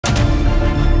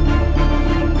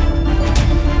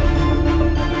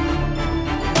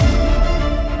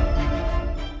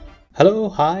Hello,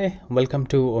 hi, welcome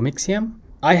to Omixium.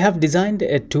 I have designed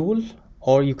a tool,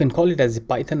 or you can call it as a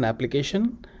Python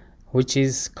application, which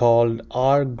is called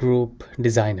R Group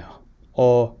Designer,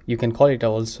 or you can call it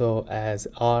also as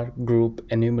R Group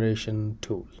Enumeration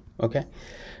Tool. Okay,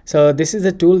 so this is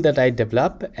a tool that I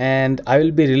develop, and I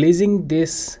will be releasing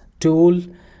this tool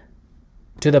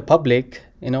to the public.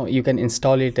 You can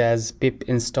install it as pip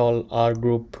install R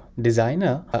Group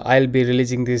Designer. I'll be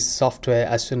releasing this software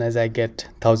as soon as I get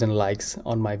 1000 likes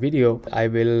on my video. I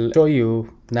will show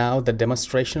you now the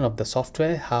demonstration of the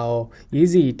software, how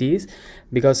easy it is,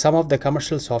 because some of the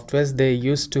commercial softwares, they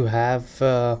used to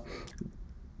have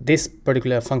this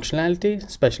particular functionality,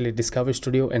 especially Discovery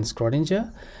Studio and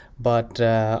Schrodinger, but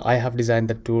I have designed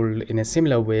the tool in a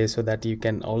similar way so that you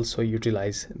can also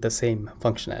utilize the same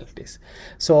functionalities.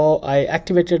 So I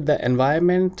activated the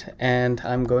environment, and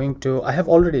I have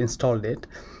already installed it.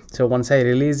 So once I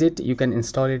release it, you can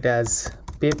install it as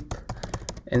pip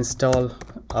install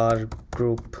R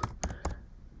Group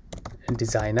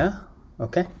Designer.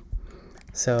 Okay,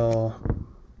 so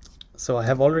I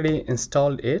have already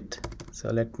installed it. So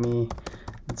let me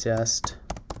just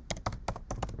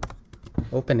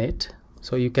open it.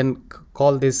 So you can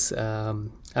call this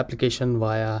application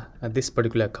via this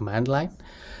particular command line.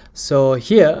 So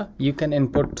here you can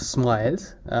input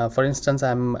smiles. For instance,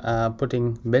 I'm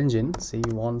putting benzene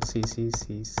C1 CC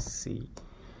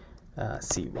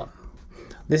C1.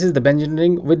 This is the benzene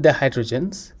ring with the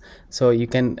hydrogens. So you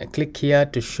can click here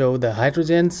to show the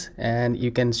hydrogens, and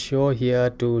you can show here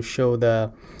to show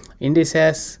the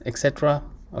indices, etc.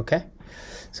 Okay,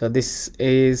 so this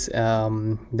is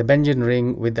the benzene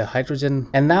ring with the hydrogen,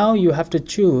 and now you have to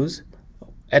choose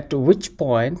at which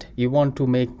point you want to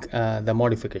make the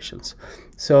modifications.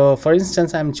 So for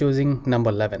instance, I'm choosing number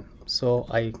 11, so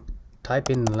I type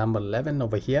in number 11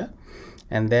 over here,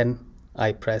 and then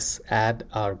I press add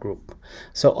R group.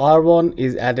 So R1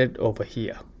 is added over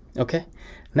here. Okay,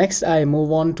 next I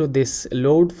move on to this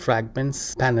load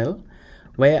fragments panel,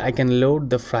 where I can load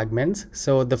the fragments.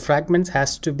 So the fragments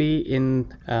has to be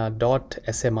in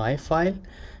 .smi file,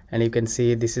 and you can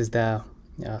see this is the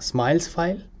smiles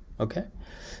file. Okay,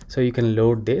 so you can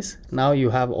load this. Now you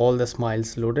have all the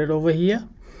smiles loaded over here,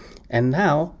 and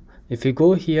now if you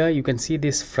go here, you can see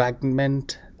this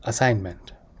fragment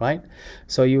assignment, right?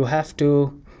 So you have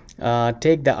to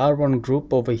take the R1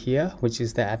 group over here, which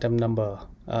is the atom number,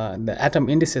 the atom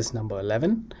indices number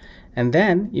 11, and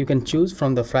then you can choose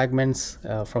from the fragments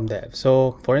from there.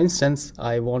 So for instance,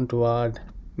 I want to add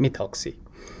methoxy,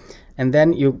 and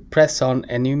then you press on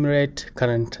enumerate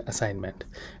current assignment,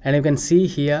 and you can see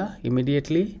here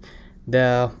immediately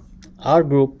the R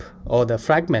group or the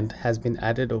fragment has been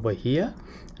added over here,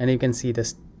 and you can see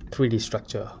this 3D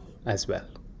structure as well.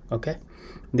 Okay,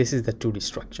 this is the 2D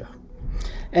structure.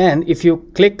 And if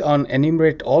you click on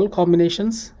enumerate all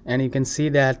combinations, and you can see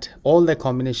that all the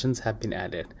combinations have been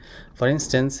added. For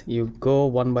instance, you go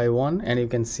one by one, and you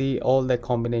can see all the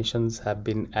combinations have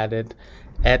been added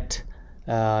at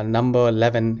number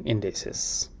 11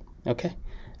 indices. Okay,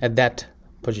 at that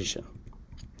position,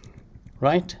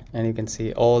 right? And you can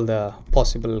see all the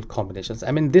possible combinations.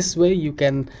 I mean, this way you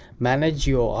can manage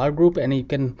your R group, and you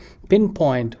can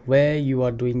pinpoint where you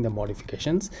are doing the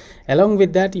modifications. Along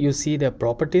with that, you see the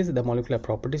properties, the molecular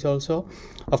properties also.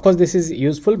 Of course, this is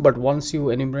useful, but once you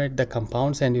enumerate the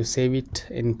compounds and you save it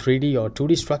in 3D or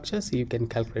 2D structures, you can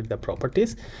calculate the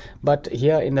properties. But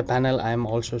here in the panel, I am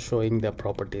also showing the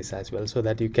properties as well, so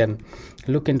that you can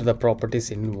look into the properties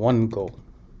in one go.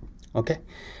 Okay,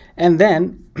 and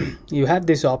then you have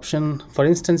this option. For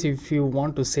instance, if you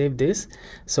want to save this,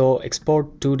 so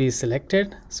export 2D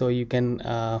selected, so you can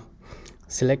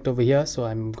select over here. So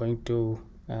I'm going to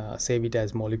save it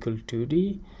as molecule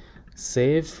 2D,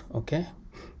 save. Okay,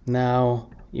 now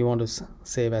you want to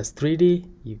save as 3D,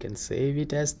 you can save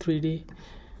it as 3D.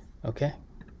 Okay,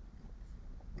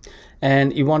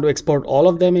 and you want to export all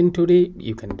of them in 2D,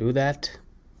 you can do that.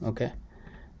 Okay,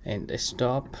 and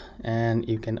desktop, and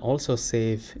you can also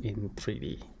save in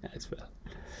 3D as well.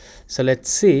 So let's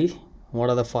see what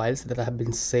are the files that have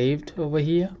been saved over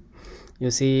here. You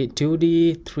see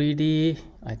 2D, 3D.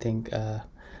 I think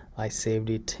I saved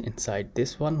it inside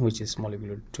this one, which is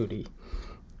molecule 2D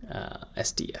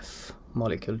STF,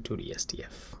 molecule 2D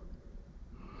STF.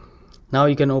 Now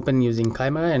you can open using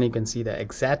Chimera, and you can see the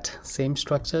exact same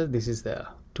structure. This is the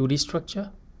 2D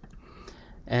structure.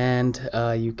 And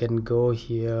you can go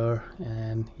here,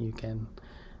 and you can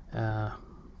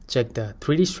check the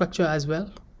 3D structure as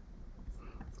well.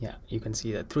 Yeah, you can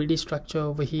see the 3D structure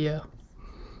over here.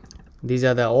 These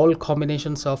are the all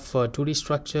combinations of 2D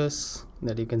structures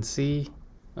that you can see.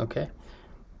 Okay,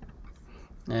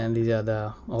 and these are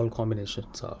the all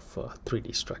combinations of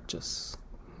 3D structures.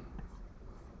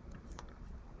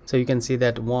 So you can see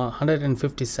that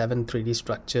 157 3D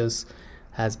structures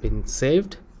has been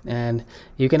saved, and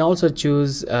you can also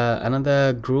choose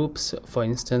another groups. For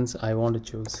instance, I want to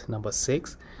choose number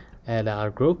 6, add R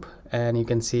group, and you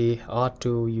can see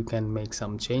R2 you can make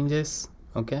some changes.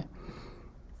 Okay,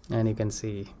 and you can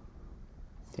see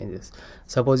changes.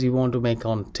 Suppose you want to make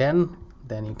on 10,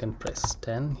 then you can press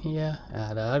 10 here,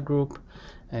 add R group,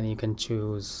 and you can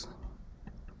choose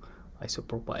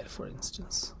isopropyl, for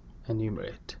instance,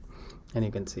 enumerate, and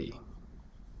you can see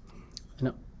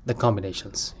the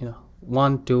combinations,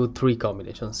 1 2 3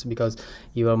 combinations, because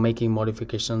you are making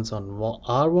modifications on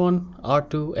R1,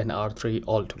 R2 and R3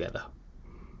 all together.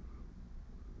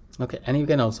 Okay, and you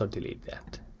can also delete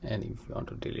that, and if you want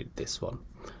to delete this one,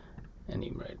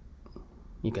 enumerate,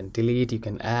 you can delete, you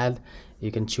can add,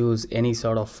 you can choose any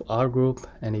sort of R group,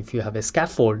 and if you have a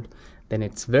scaffold, then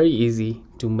it's very easy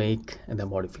to make the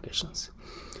modifications.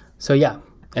 So yeah,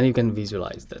 and you can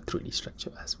visualize the 3D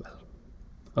structure as well.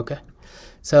 Okay,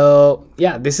 so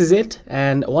yeah, this is it,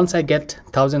 and once I get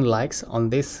 1000 likes on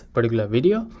this particular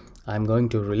video, I'm going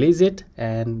to release it,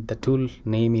 and the tool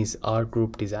name is R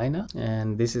Group Designer,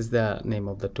 and this is the name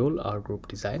of the tool, R Group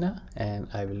Designer, and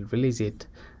I will release it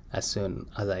as soon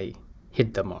as I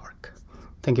hit the mark.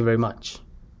 Thank you very much.